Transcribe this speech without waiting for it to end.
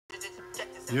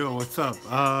Yo, what's up?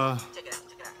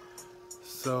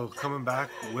 So coming back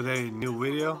with a new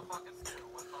video.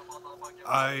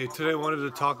 I today wanted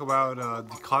to talk about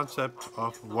the concept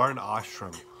of varna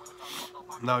ashram.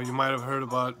 Now you might have heard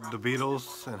about the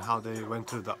Beatles and how they went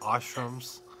to the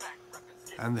ashrams,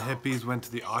 and the hippies went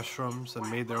to the ashrams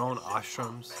and made their own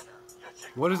ashrams.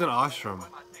 What is an ashram?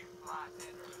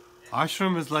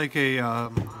 Ashram is like a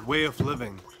way of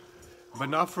living, but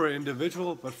not for an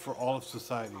individual, but for all of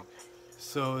society.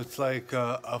 So it's like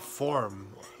a form,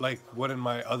 like what in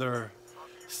my other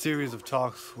series of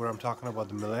talks where I'm talking about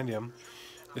the millennium,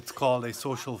 it's called a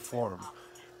social form.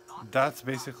 That's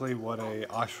basically what a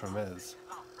ashram is.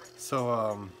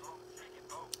 So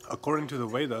according to the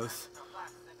Vedas,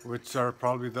 which are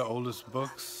probably the oldest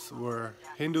books, were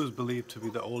Hindus believe to be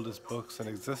the oldest books in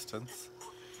existence,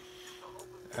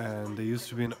 and they used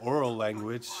to be an oral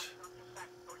language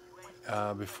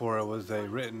before it was a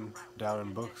written down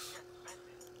in books.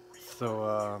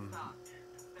 So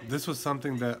this was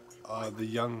something that the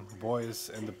young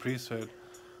boys in the priesthood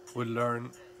would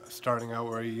learn starting out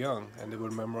very young, and they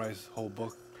would memorize whole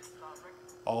book,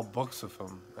 all books of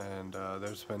them, and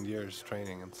they'd spend years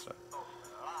training and stuff.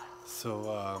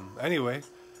 So anyway,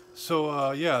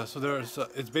 yeah, so there's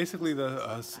it's basically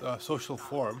the social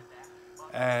form,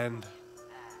 and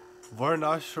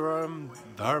varnashram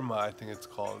dharma, I think it's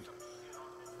called.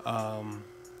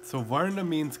 So varna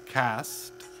means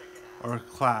caste or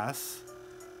class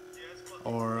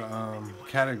or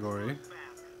category,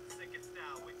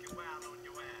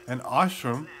 and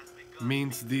ashram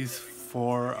means these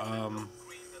four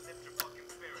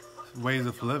ways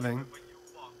of living,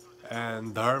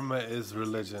 and dharma is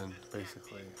religion,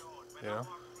 basically, you know.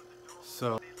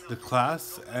 So the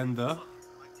class and the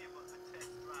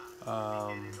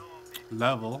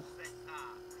level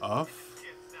of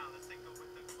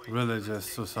religious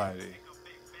society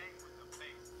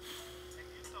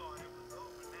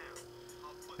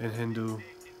in Hindu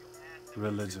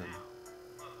religion.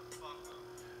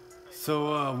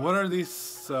 So what are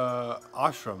these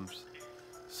ashrams?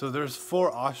 So there's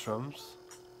 4 ashrams,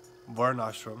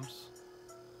 varnashrams.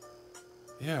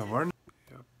 Yeah, varna.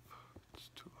 Yep, it's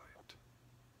too light.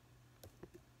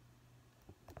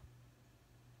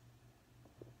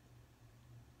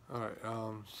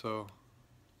 Alright, so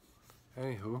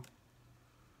anywho,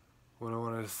 what I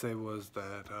wanted to say was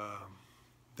that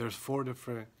there's 4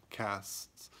 different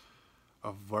castes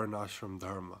of varnashram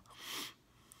dharma,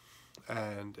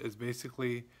 and it's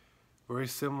basically very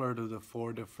similar to the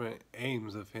 4 different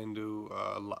aims of Hindu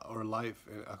or life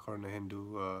according to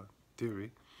Hindu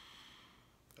theory,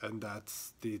 and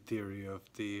that's the theory of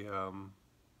the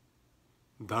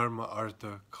dharma,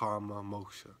 artha, kama,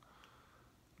 moksha.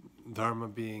 Dharma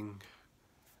being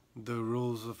the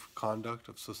rules of conduct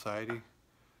of society.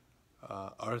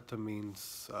 Artha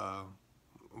means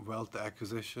wealth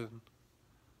acquisition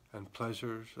and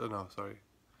pleasures. Oh, no, sorry.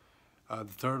 The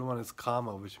third one is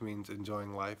kama, which means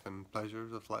enjoying life and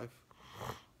pleasures of life.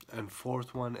 And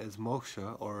fourth one is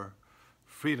moksha, or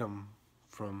freedom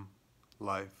from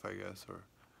life, I guess, or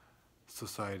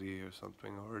society or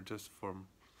something, or just from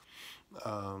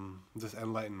this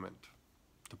enlightenment,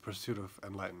 the pursuit of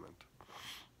enlightenment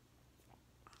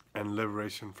and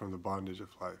liberation from the bondage of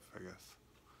life, I guess.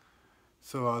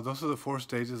 So those are the 4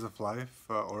 stages of life,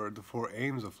 or the 4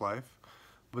 aims of life.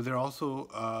 But they're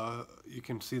also, you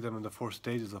can see them in the 4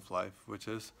 stages of life, which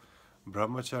is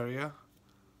Brahmacharya,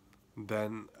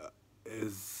 then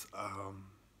is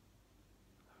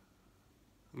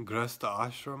Grihastha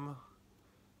ashram,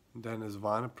 then is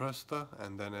Vanaprastha,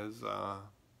 and then is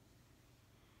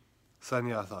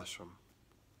sannyas ashram.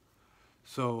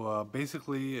 So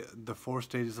basically the 4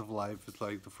 stages of life is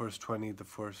like the first 20, the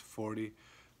first 40,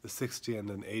 the 60, and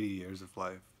then 80 years of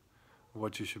life,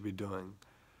 what you should be doing.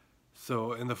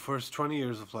 So in the first 20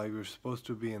 years of life, you're supposed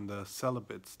to be in the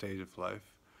celibate stage of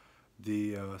life,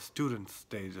 the student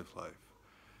stage of life.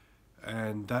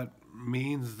 And that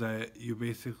means that you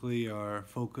basically are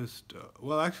focused,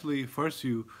 well actually first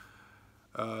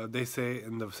they say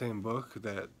in the same book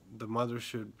that the mother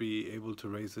should be able to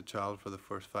raise the child for the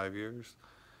first 5 years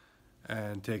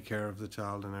and take care of the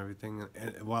child and everything,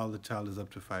 and while the child is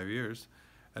up to 5 years.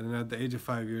 And then at the age of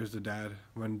 5 years, the dad,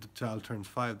 when the child turns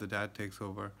 5, the dad takes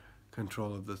over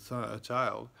control of the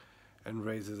child and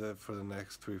raises it for the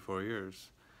next 3-4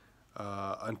 years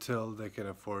until they can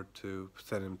afford to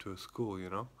send him to a school, you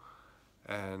know.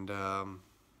 And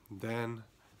then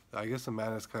I guess the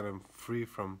man is kind of free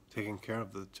from taking care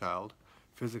of the child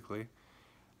physically,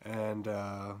 and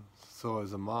so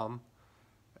is the mom,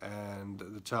 and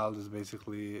the child is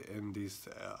basically in these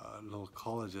little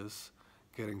colleges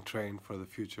getting trained for the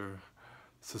future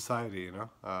society, you know,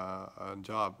 a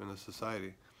job in a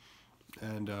society.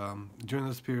 And during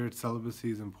this period,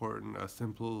 celibacy is important. A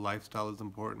simple lifestyle is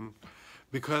important,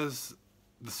 because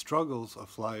the struggles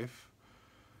of life,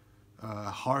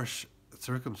 harsh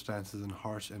circumstances and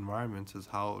harsh environments, is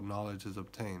how knowledge is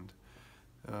obtained.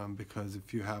 Because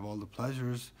if you have all the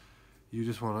pleasures, you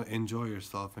just want to enjoy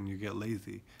yourself and you get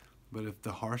lazy. But if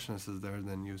the harshness is there,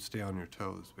 then you stay on your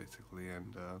toes, basically,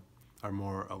 and are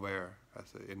more aware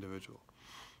as an individual.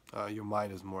 Your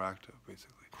mind is more active,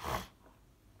 basically.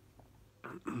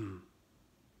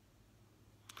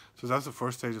 So that's the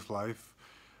first stage of life.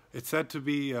 It's said to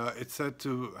be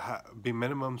be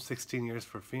minimum 16 years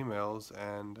for females,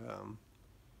 and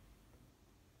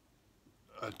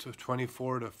to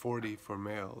 24 to 40 for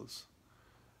males.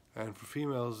 And for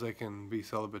females, they can be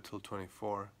celibate till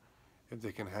 24 if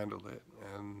they can handle it.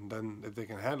 And then if they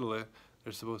can handle it,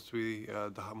 they're supposed to be,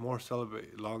 the more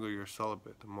celibate, longer you're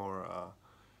celibate, the more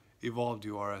evolved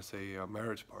you are as a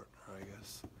marriage partner, I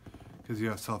guess, because you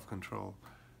have self-control.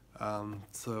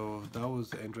 So that was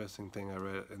the interesting thing I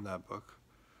read in that book.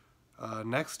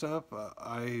 Next up,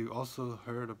 I also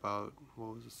heard about,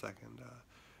 what was the second?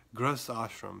 Grihastha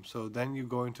ashram. So then you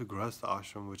go into Grihastha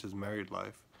ashram, which is married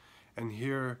life, and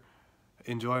here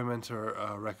enjoyments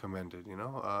are recommended, you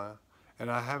know. And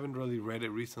I haven't really read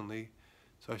it recently,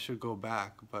 so I should go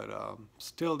back. But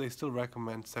still, they still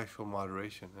recommend sexual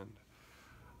moderation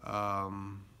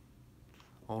and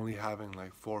only having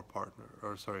like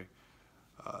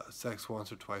sex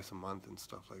once or twice a month and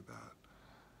stuff like that.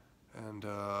 And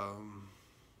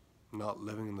not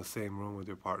living in the same room with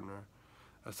your partner.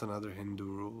 That's another Hindu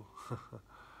rule.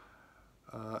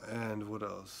 And what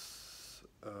else?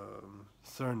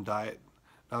 Certain diet.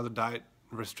 Now the diet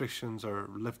restrictions are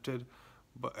lifted,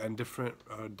 and different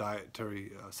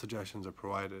dietary suggestions are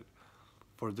provided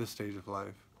for this stage of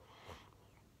life.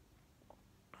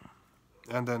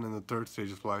 And then in the third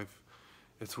stage of life,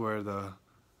 it's where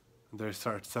they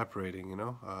start separating, you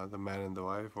know, the man and the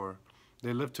wife, or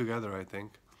they live together, I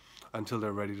think, until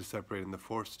they're ready to separate in the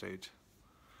fourth stage.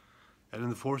 And in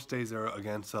the fourth stage, they're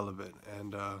again celibate,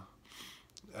 and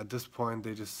at this point,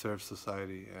 they just serve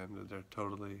society, and they're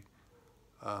totally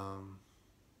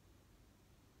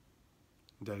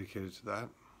dedicated to that.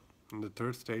 In the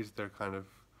third stage, they're kind of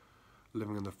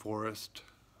living in the forest,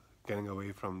 getting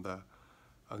away from the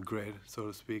grid, so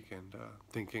to speak, and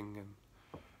thinking and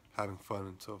having fun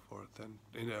and so forth, and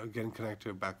getting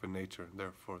connected back with nature, and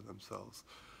therefore themselves.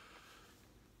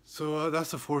 So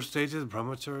that's the 4 stages: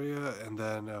 Brahmacharya, and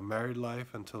then married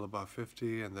life until about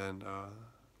 50, and then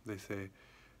they say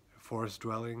forest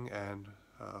dwelling, and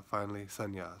finally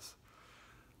sannyas,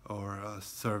 or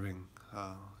serving,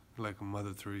 like a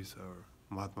Mother Teresa or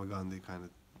Mahatma Gandhi kind of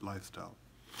lifestyle.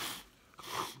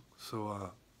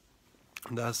 So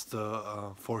that's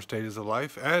the 4 stages of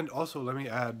life. And also, let me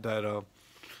add that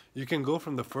you can go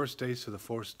from the first stage to the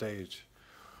 4th stage,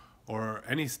 or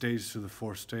any stage to the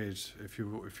 4th stage, if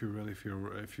you really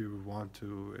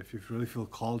feel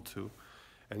called to,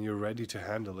 and you're ready to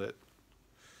handle it.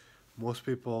 Most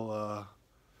people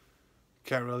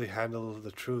can't really handle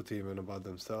the truth even about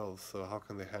themselves. So how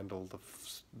can they handle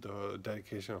the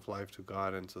dedication of life to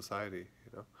God and society?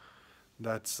 You know,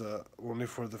 that's only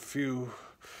for the few.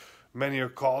 Many are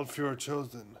called, few are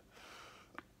chosen.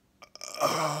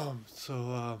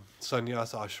 So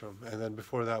sannyas ashram, and then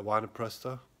before that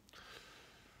Vanaprastha,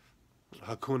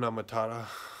 Hakuna Matata.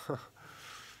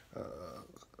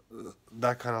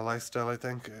 That kind of lifestyle, I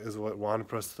think, is what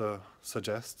Vanaprastha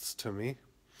suggests to me.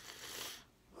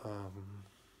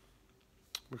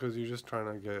 Because you're just trying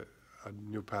to get a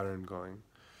new pattern going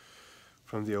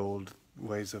from the old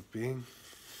ways of being.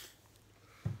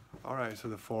 Alright, so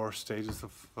the 4 stages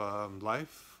of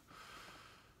life.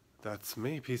 That's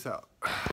me. Peace out.